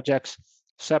projects,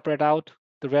 separate out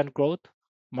the rent growth,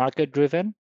 market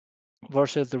driven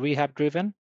versus the rehab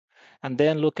driven, and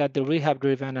then look at the rehab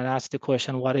driven and ask the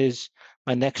question, what is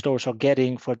my next doors are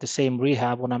getting for the same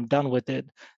rehab when I'm done with it,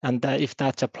 and if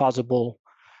that's a plausible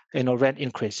rent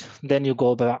increase, then you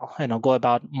go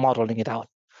about modeling it out.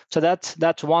 So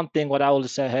that's one thing what I will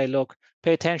say, hey, look,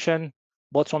 pay attention,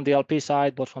 both from the LP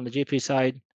side, both from the GP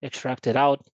side, extract it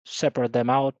out, separate them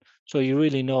out, so you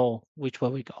really know which way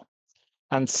we go.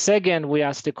 And second, we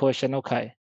ask the question,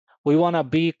 okay, we want to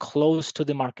be close to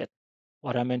the market.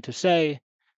 What I meant to say,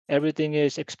 everything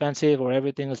is expensive or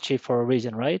everything is cheap for a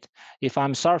reason, right? If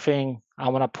I'm surfing, I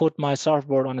want to put my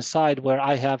surfboard on a side where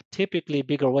I have typically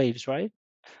bigger waves, right?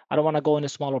 I don't want to go in a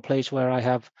smaller place where I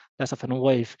have less of a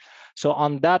wave. So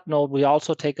on that note, we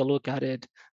also take a look at it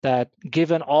that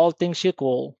given all things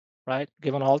equal, right?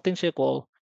 Given all things equal,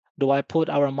 do I put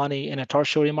our money in a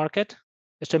tertiary market?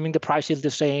 Assuming the price is the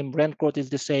same, rent growth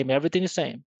is the same, everything is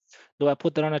same. Do I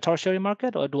put that on a tertiary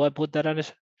market or do I put that on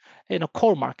a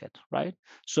core market, right?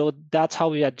 So that's how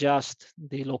we adjust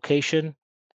the location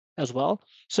as well.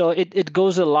 So it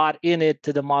goes a lot in it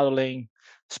to the modeling,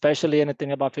 especially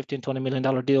anything about $15-20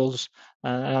 million deals.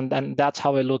 And that's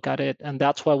how I look at it. And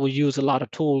that's why we use a lot of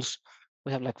tools.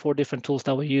 We have like 4 different tools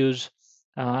that we use.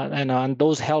 And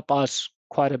those help us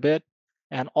quite a bit.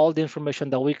 And all the information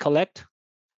that we collect,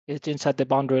 it's inside the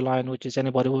boundary line, which is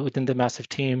anybody within the massive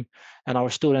team. And our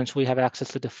students, we have access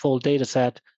to the full data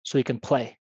set so we can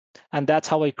play. And that's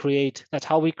how we create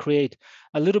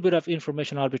a little bit of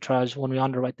information arbitrage when we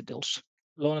underwrite the deals.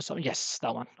 Loan assumption, yes,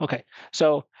 that one. Okay,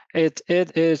 so it's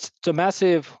a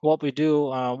massive what we do.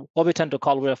 What we tend to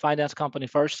call, we're a finance company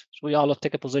first. So we all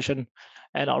take a position,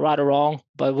 and right or wrong,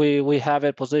 but we have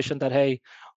a position that, hey,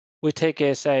 we take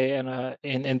a say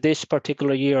in this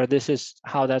particular year, this is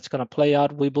how that's going to play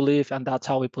out, we believe, and that's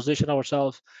how we position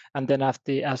ourselves. And then as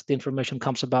the information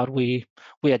comes about, we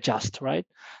adjust, right?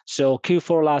 So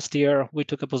Q4 last year, we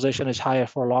took a position is higher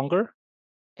for longer,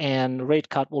 and rate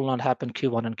cut will not happen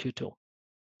Q1 and Q2.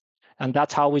 And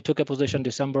that's how we took a position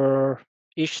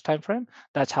December-ish timeframe.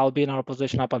 That's how been our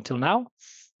position up until now.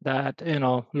 That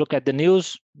look at the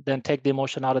news, then take the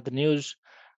emotion out of the news.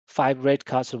 5 rate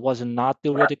cuts, it was not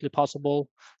theoretically possible.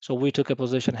 So we took a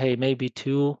position, hey, maybe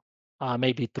 2,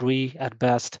 maybe 3 at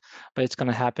best, but it's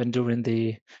going to happen during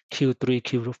the Q3,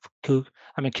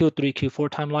 Q4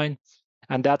 timeline.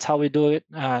 And that's how we do it.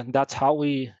 That's how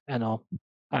we,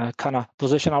 kind of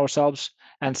position ourselves.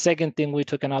 And second thing, we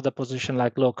took another position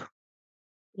like, look,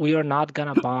 we are not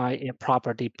going to buy a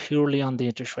property purely on the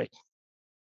interest rate,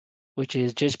 which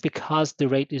is just because the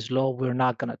rate is low, we're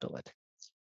not going to do it.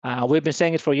 We've been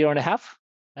saying it for a year and a half,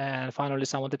 and finally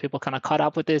some of the people kind of caught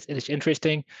up with this. It is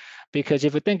interesting because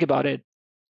if you think about it,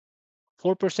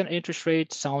 4% interest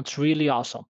rate sounds really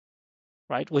awesome,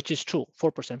 right? Which is true,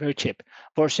 4%, very cheap,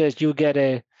 versus you get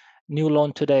a new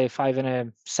loan today, 5 and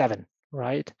a 7,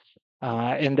 right?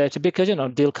 And that's because,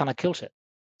 deal kind of kills it.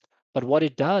 But what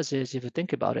it does is, if you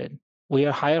think about it, we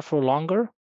are higher for longer,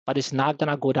 but it's not going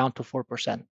to go down to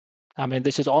 4%. I mean,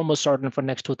 this is almost certain for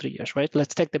next 2-3 years, right?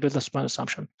 Let's take the business plan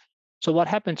assumption. So what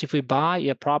happens if we buy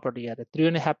a property at a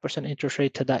 3.5% interest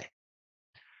rate today?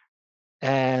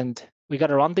 And we got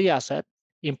to run the asset,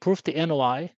 improve the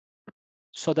NOI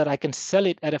so that I can sell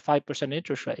it at a 5%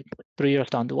 interest rate 3 years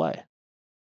down the way.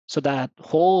 So that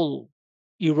whole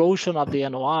erosion of the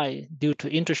NOI due to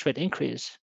interest rate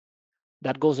increase,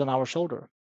 that goes on our shoulder.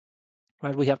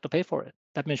 right? We have to pay for it.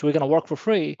 That means we're going to work for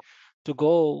free to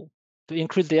go to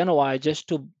increase the NOI just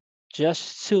to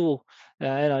sell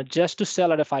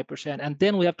at a 5%, and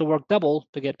then we have to work double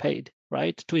to get paid,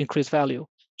 right? To increase value.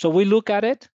 So we look at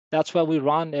it. That's why we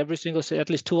run every single, at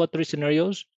least 2 or 3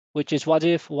 scenarios, which is what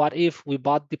if we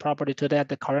bought the property today at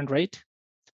the current rate,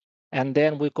 and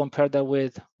then we compare that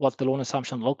with what the loan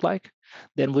assumption looked like.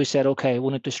 Then we said, okay,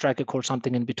 we need to strike a chord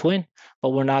something in between, but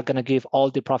we're not going to give all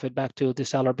the profit back to the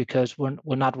seller because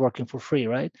we're not working for free,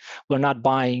 right? We're not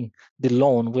buying the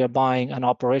loan. We're buying an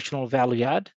operational value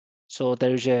add. So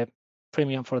there's a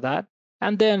premium for that.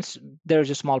 And then there's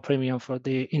a small premium for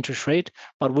the interest rate,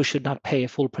 but we should not pay a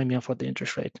full premium for the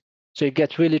interest rate. So it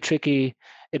gets really tricky.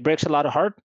 It breaks a lot of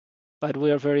heart, but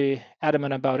we are very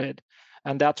adamant about it.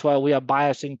 And that's why we are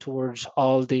biasing towards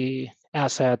all the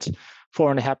assets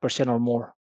 4.5% or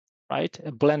more, right?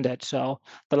 Blended. So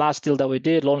the last deal that we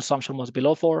did, loan assumption was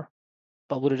below 4,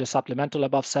 but we did a supplemental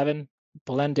above 7.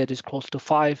 Blended is close to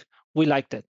 5. We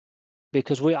liked it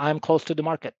because I'm close to the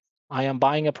market. I am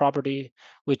buying a property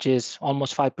which is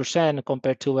almost 5%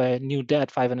 compared to a new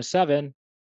debt 5 and a 7.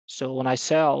 So when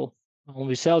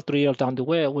we sell 3 years down the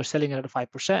way, we're selling it at a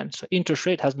 5%. So interest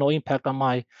rate has no impact on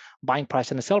my buying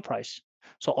price and the sell price.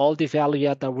 So all the value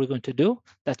add that we're going to do,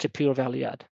 that's a pure value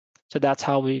add. So that's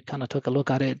how we kind of took a look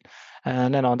at it.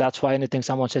 And that's why anything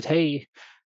someone said, hey,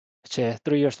 it's a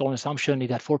 3 years loan assumption, you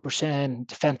got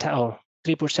 4%, or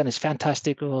 3% is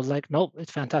fantastic. We was like, nope,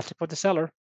 it's fantastic for the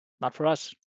seller, not for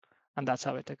us. And that's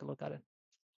how I take a look at it.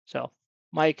 So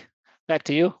Mike, back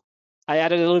to you. I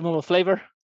added a little more flavor.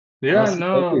 Yeah, Awesome.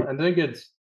 no, I think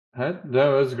that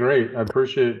was great. I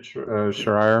appreciate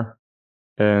Schreier.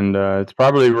 And it's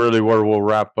probably really where we'll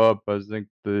wrap up. I think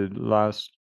the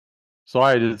last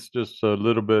slide is just a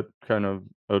little bit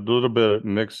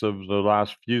mix of the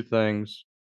last few things.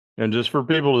 And just for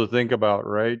people to think about,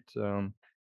 right?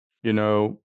 You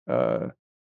know, uh,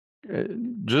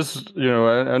 just,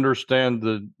 understand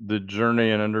the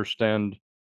journey and understand,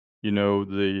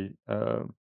 the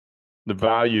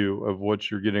value of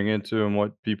what you're getting into and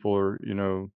what people are,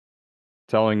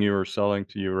 telling you or selling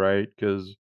to you, right?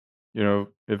 Because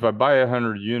if I buy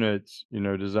 100 units,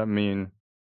 does that mean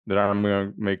that I'm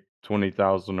going to make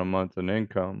 20,000 a month in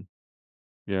income?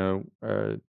 You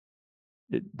know,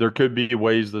 there could be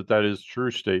ways that is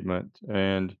true statement,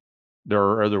 and there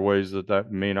are other ways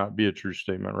that may not be a true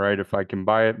statement, right? If I can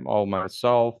buy it all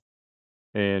myself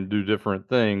and do different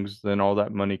things, then all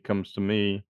that money comes to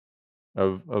me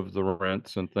of the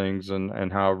rents and things,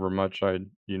 and however much I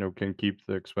can keep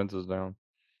the expenses down.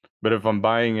 But if I'm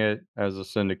buying it as a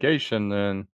syndication,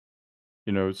 then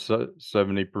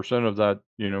 70% of that,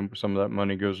 some of that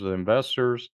money goes to the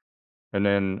investors. And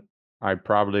then I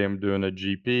probably am doing a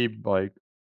GP, like,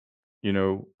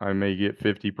 I may get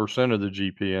 50% of the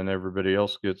GP and everybody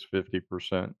else gets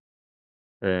 50%.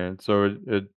 And so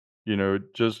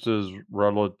it just is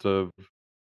relative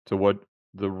to what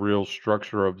the real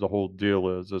structure of the whole deal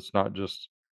is. It's not just,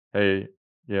 hey,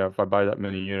 yeah, if I buy that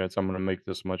many units, I'm going to make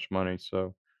this much money.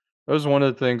 So that was one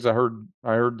of the things I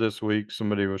heard this week.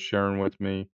 Somebody was sharing with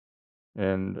me,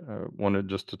 and wanted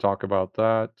just to talk about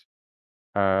that.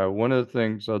 One of the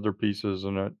things, other pieces,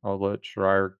 and I'll let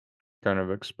Schreier kind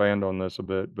of expand on this a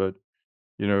bit, but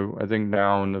I think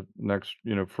now in the next,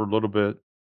 for a little bit,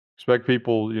 expect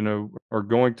people, are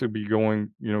going to be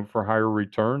going, for higher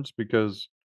returns because,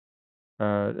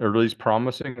 or at least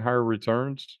promising higher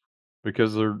returns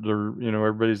because they're,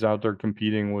 everybody's out there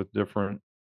competing with different,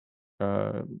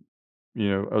 uh,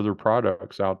 other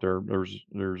products out there. There's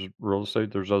real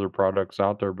estate. There's other products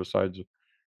out there besides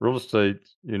real estate,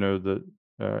 that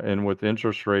and with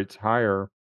interest rates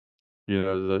higher,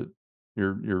 that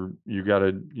you got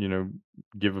to,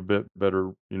 give a bit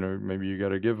better, maybe you got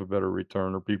to give a better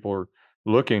return, or people are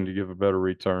looking to give a better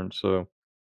return. So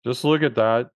just look at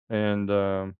that. And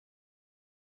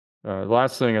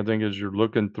last thing I think is you're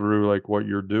looking through like what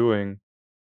you're doing,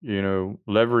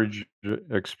 leverage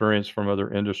experience from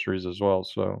other industries as well.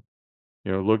 So,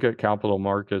 look at capital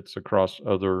markets across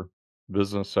other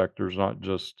business sectors, not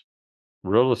just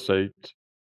real estate,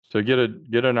 to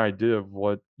get an idea of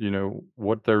what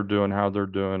they're doing, how they're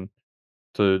doing,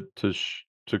 to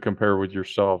compare with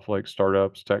yourself, like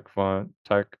startups, tech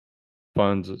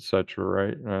funds, etc.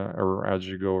 Right, or as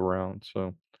you go around.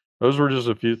 So those were just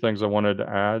a few things I wanted to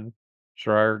add.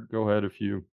 Schreier, go ahead if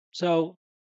you. So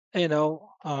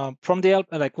from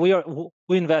like we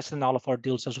invest in all of our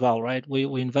deals as well, right?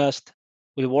 We invest,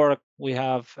 we work, we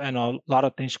have a lot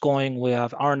of things going, we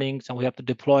have earnings, and we have to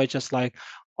deploy just like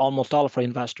almost all of our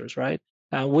investors, right?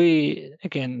 We,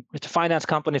 again, it's a finance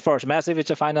company first. Massive,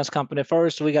 it's a finance company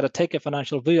first. We got to take a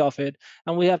financial view of it,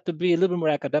 and we have to be a little bit more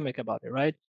academic about it,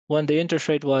 right? When the interest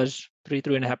rate was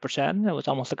 3.5%, it was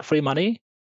almost like free money.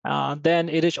 Then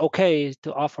it is okay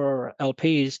to offer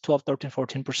LPs 12, 13,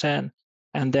 14%.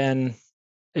 And then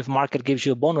if market gives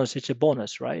you a bonus, it's a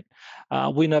bonus, right?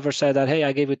 We never said that, hey,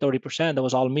 I gave you 30%, that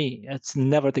was all me. It's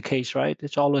never the case, right?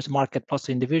 It's always market plus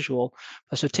the individual.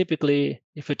 So typically,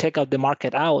 if you take out the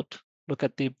market out, look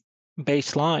at the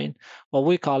baseline, what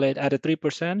we call it at a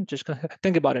 3%, just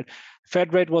think about it.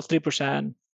 Fed rate was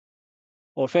 3%,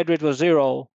 or Fed rate was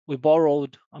 0. We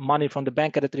borrowed money from the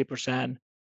bank at a 3%,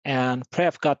 and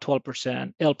PREF got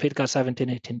 12%, LP got 17,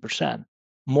 18%.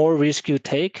 More risk you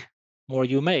take, more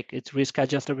you make. It's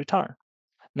risk-adjusted return.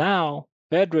 Now,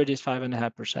 Fed rate is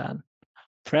 5.5%,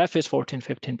 PREF is 14,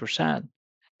 15%.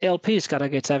 LP's got to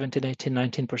get 17, 18,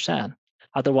 19%.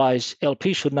 Otherwise,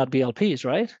 LP should not be LPs,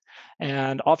 right?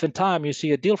 And oftentimes you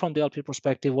see a deal from the LP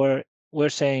perspective where we're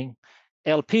saying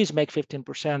LPs make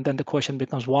 15%, then the question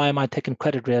becomes, why am I taking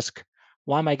credit risk?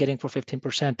 Why am I getting for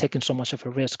 15%, taking so much of a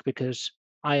risk? Because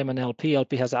I am an LP.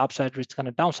 LP has the upside risk and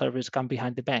a downside risk. I'm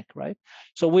behind the bank, right?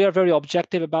 So we are very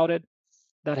objective about it.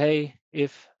 That, hey,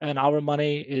 and our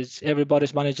money is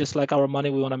everybody's money, just like our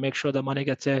money, we want to make sure the money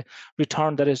gets a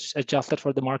return that is adjusted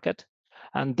for the market.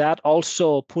 And that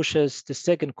also pushes the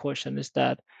second question, is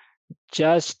that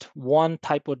just one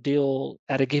type of deal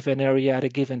at a given area at a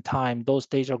given time, those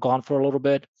days are gone for a little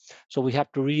bit. So we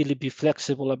have to really be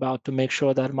flexible about to make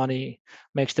sure that money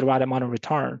makes the right amount of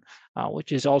return,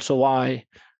 which is also why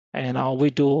we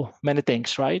do many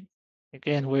things, right?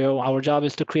 Again, our job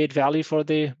is to create value for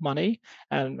the money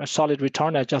and a solid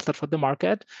return adjusted for the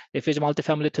market. If it's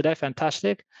multifamily today,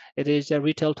 fantastic. It is a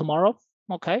retail tomorrow,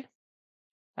 okay.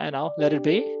 Let it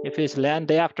be. If it's land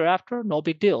day after, no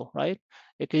big deal, right?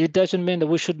 It doesn't mean that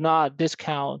we should not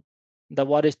discount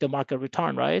what is the market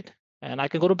return, right? And I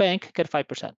can go to bank, get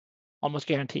 5%, almost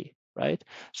guaranteed, right?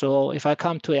 So if I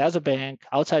come to as a bank,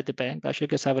 outside the bank, I should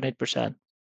get 7, 8%.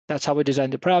 That's how we design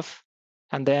the pref.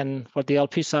 And then for the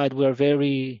LP side, we're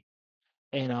very,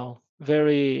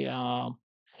 very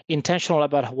intentional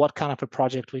about what kind of a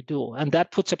project we do. And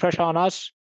that puts a pressure on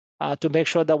us to make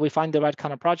sure that we find the right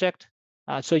kind of project.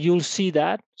 So you'll see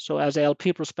that. So as a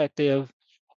LP perspective,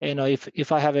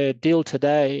 if I have a deal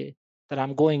today that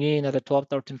I'm going in at a 12,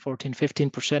 13, 14,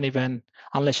 15% even,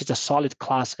 unless it's a solid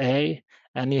class A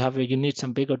and you need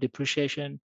some bigger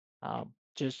depreciation,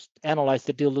 just analyze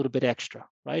the deal a little bit extra,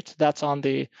 right? That's on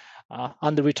the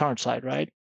return side, right?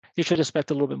 You should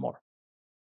expect a little bit more.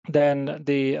 Then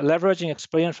the leveraging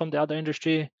experience from the other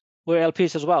industry, we're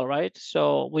LPs as well, right?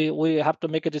 So we have to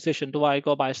make a decision. Do I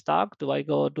go buy stock? Do I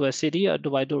go do a city? Or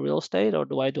do I do real estate? Or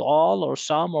do I do all or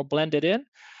some or blend it in?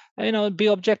 Be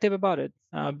objective about it.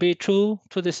 Be true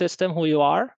to the system, who you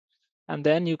are, and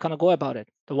then you kind of go about it.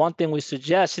 The one thing we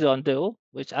suggest you don't do,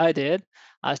 which I did,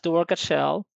 I used to work at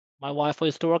Shell. My wife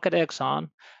used to work at Exxon,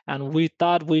 and we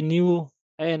thought we knew,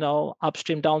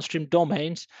 upstream, downstream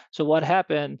domains. So what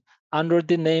happened? Under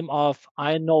the name of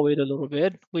I know it a little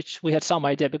bit, which we had some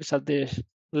idea because of the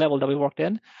level that we worked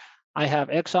in. I have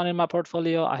Exxon in my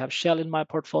portfolio. I have Shell in my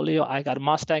portfolio. I got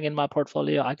Mustang in my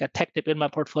portfolio. I got Tech Tip in my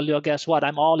portfolio. Guess what?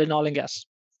 I'm all in gas.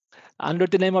 Under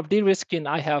the name of de-risking,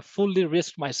 I have fully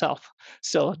risked myself.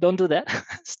 So don't do that.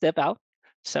 Step out,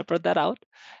 separate that out,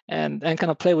 and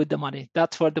kind of play with the money.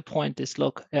 That's where the point is.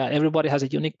 Look, everybody has a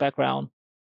unique background.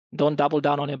 Don't double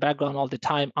down on your background all the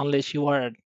time unless you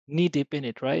are knee deep in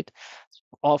it, right?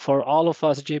 For all of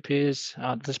us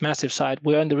GPs, this massive side,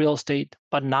 we're in the real estate,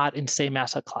 but not in the same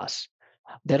asset class.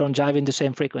 They don't jive in the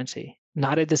same frequency.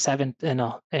 Not at the seventh,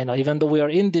 even though we are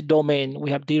in the domain,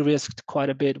 we have de-risked quite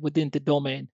a bit within the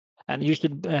domain. And you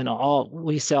should,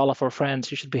 we say all of our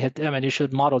friends, you should you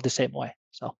should model the same way.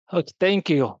 So thank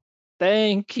you.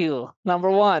 Thank you. Number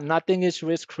one, nothing is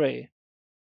risk-free.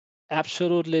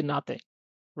 Absolutely nothing,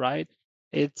 right?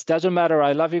 It doesn't matter.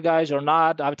 I love you guys or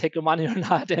not. I'll take your money or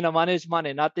not. Money is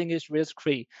money. Nothing is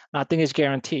risk-free. Nothing is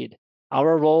guaranteed.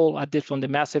 Our role at this from the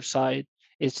massive side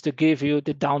is to give you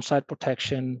the downside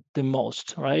protection the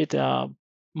most, right?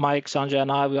 Mike, Sanjay,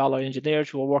 and I, we all are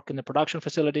engineers. We work in the production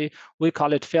facility. We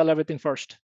call it fail everything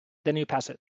first, then you pass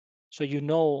it. So you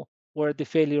know where the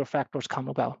failure factors come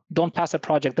about. Don't pass a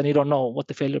project, then you don't know what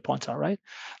the failure points are, right?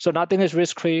 So nothing is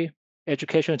risk-free.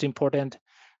 Education is important.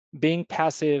 Being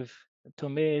passive, to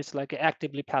me, is like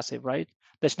actively passive, right?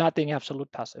 There's nothing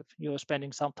absolute passive. You're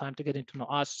spending some time to getting to know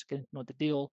us, getting to know the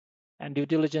deal, and due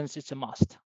diligence, it's a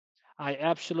must. I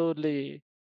absolutely,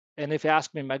 and if you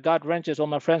ask me, my gut wrenches, all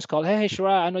my friends call, hey,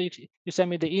 Shira, I know you sent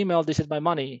me the email, this is my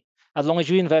money. As long as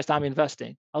you invest, I'm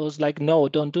investing. I was like, no,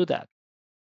 don't do that.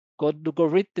 go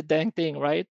read the dang thing,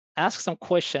 right? Ask some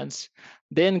questions,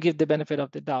 then give the benefit of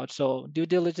the doubt. So due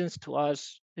diligence to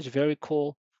us is very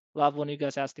cool. Love when you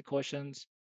guys ask the questions.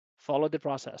 Follow the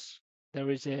process.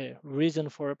 There is a reason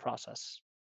for a process.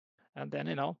 And then,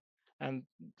 and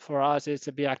for us, it's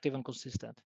to be active and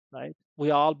consistent, right?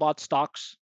 We all bought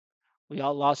stocks. We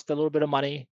all lost a little bit of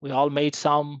money. We all made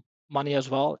some money as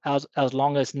well. As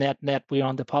long as net we're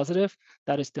on the positive,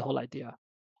 that is the whole idea.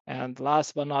 And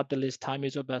last but not the least, time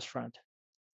is your best friend.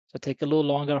 So take a little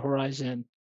longer horizon,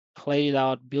 play it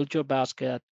out, build your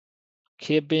basket,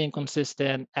 keep being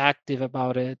consistent, active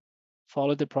about it,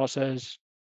 follow the process,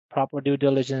 proper due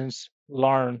diligence,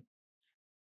 learn,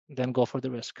 then go for the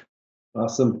risk.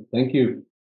 Awesome. Thank you.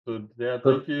 So, yeah,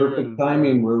 thank you. Perfect And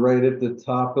timing. We're right at the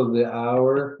top of the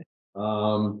hour.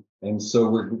 And so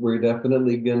we're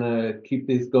definitely gonna keep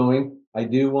this going. I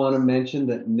do want to mention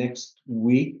that next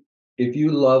week, if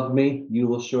you love me, you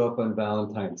will show up on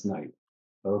Valentine's night.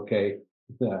 Okay.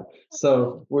 Yeah.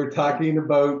 So we're talking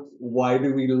about why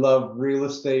do we love real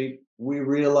estate? We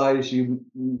realize you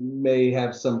may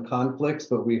have some conflicts,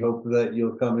 but we hope that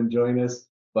you'll come and join us.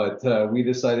 But we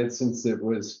decided, since it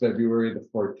was February the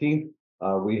 14th,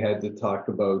 we had to talk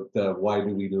about why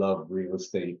do we love real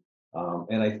estate.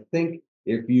 And I think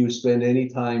if you spend any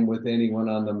time with anyone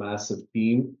on the Massive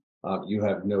team, you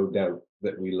have no doubt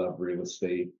that we love real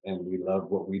estate and we love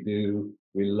what we do.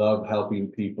 We love helping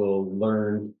people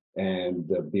learn and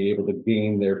be able to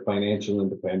gain their financial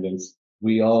independence.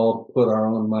 We all put our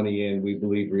own money in. We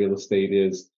believe real estate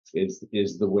is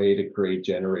the way to create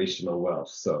generational wealth.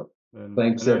 So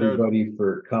thanks everybody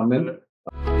for coming.